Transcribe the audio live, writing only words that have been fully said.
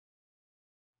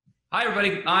Hi,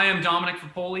 everybody. I am Dominic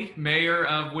Foppoli, Mayor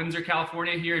of Windsor,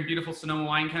 California, here in beautiful Sonoma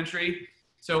wine country.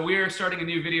 So we are starting a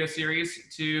new video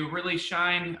series to really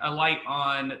shine a light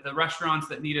on the restaurants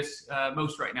that need us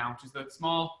most right now, which is a lot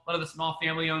of the small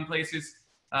family-owned places,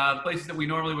 places that we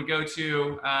normally would go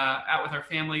to out with our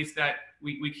families that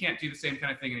we can't do the same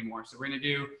kind of thing anymore. So we're going to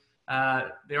do,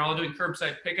 they're all doing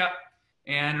curbside pickup.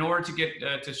 And in order to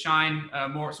get to shine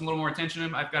some little more attention to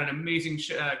them, I've got an amazing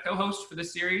co-host for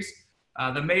this series.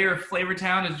 The Mayor of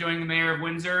Flavortown is joining the Mayor of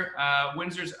Windsor,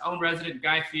 Windsor's own resident,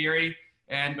 Guy Fieri.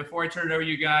 And before I turn it over to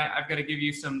you, Guy, I've got to give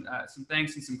you some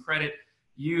thanks and some credit.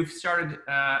 You've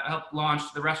helped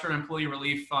launch the Restaurant Employee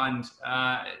Relief Fund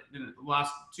in the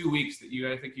last 2 weeks that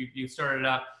I think you started it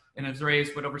up, and has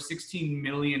raised over $16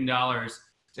 million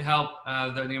to help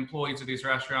the employees of these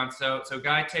restaurants. So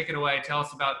Guy, take it away. Tell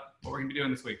us about what we're going to be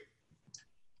doing this week.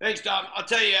 Thanks, Dom. I'll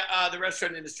tell you, the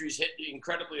restaurant industry is hit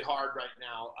incredibly hard right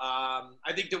now.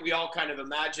 I think that we all kind of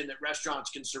imagine that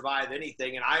restaurants can survive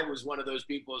anything, and I was one of those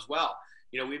people as well.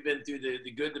 You know, we've been through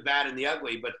the good, the bad, and the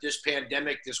ugly, but this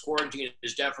pandemic, this quarantine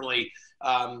has definitely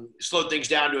slowed things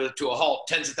down to a halt.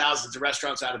 Tens of thousands of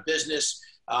restaurants out of business,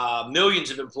 millions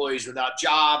of employees without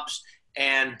jobs,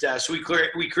 and so we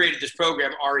created this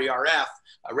program, RERF,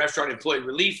 a Restaurant Employee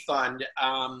Relief Fund,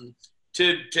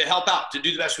 to help out, to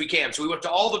do the best we can. So we went to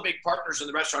all the big partners in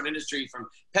the restaurant industry, from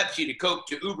Pepsi to Coke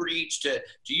to Uber Eats to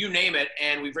you name it,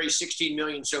 and we've raised $16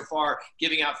 million so far,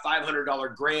 giving out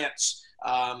 $500 grants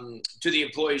to the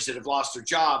employees that have lost their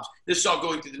jobs. This is all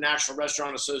going through the National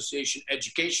Restaurant Association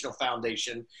Educational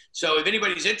Foundation. So if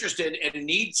anybody's interested and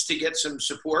needs to get some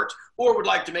support or would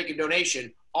like to make a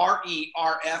donation,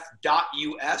 RERF.us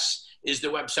is the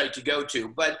website to go to.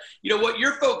 But you know what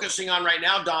you're focusing on right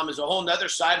now, Dom, is a whole nother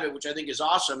side of it, which I think is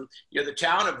awesome. You know, the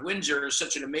town of Windsor is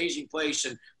such an amazing place,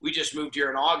 and we just moved here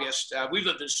in August. We've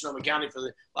lived in Sonoma County for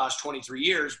the last 23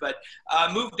 years, but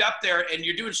moved up there, and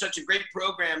you're doing such a great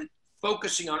program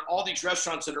focusing on all these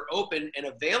restaurants that are open and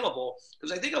available.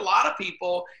 Because I think a lot of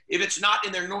people, if it's not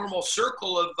in their normal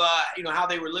circle of, how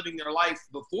they were living their life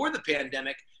before the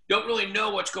pandemic, don't really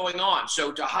know what's going on.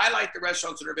 So to highlight the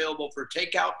restaurants that are available for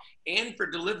takeout and for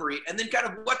delivery, and then kind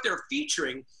of what they're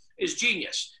featuring, is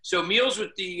genius. So meals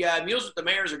with the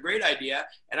mayor is a great idea,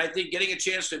 and I think getting a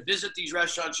chance to visit these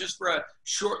restaurants just for a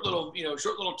short little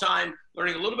time,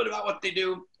 learning a little bit about what they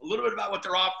do, a little bit about what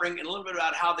they're offering, and a little bit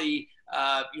about how the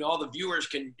all the viewers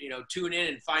can tune in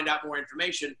and find out more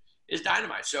information is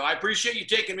dynamite. So I appreciate you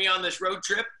taking me on this road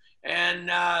trip. And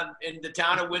the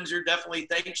town of Windsor definitely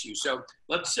thanks you. So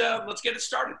let's get it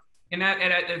started.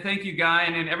 And thank you, Guy,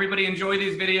 and everybody enjoy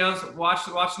these videos.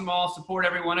 Watch them all. Support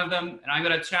every one of them. And I'm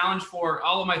going to challenge for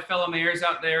all of my fellow mayors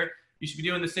out there. You should be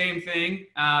doing the same thing.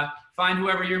 Find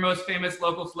whoever your most famous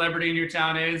local celebrity in your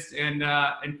town is, and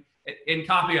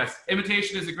copy us.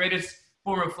 Imitation is the greatest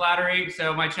form of flattery.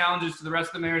 So my challenge is to the rest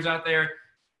of the mayors out there: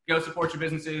 go support your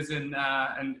businesses and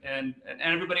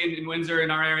everybody in Windsor, in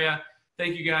our area.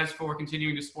 Thank you guys for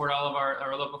continuing to support all of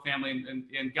our local family.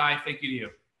 And Guy, thank you to you.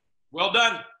 Well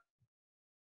done.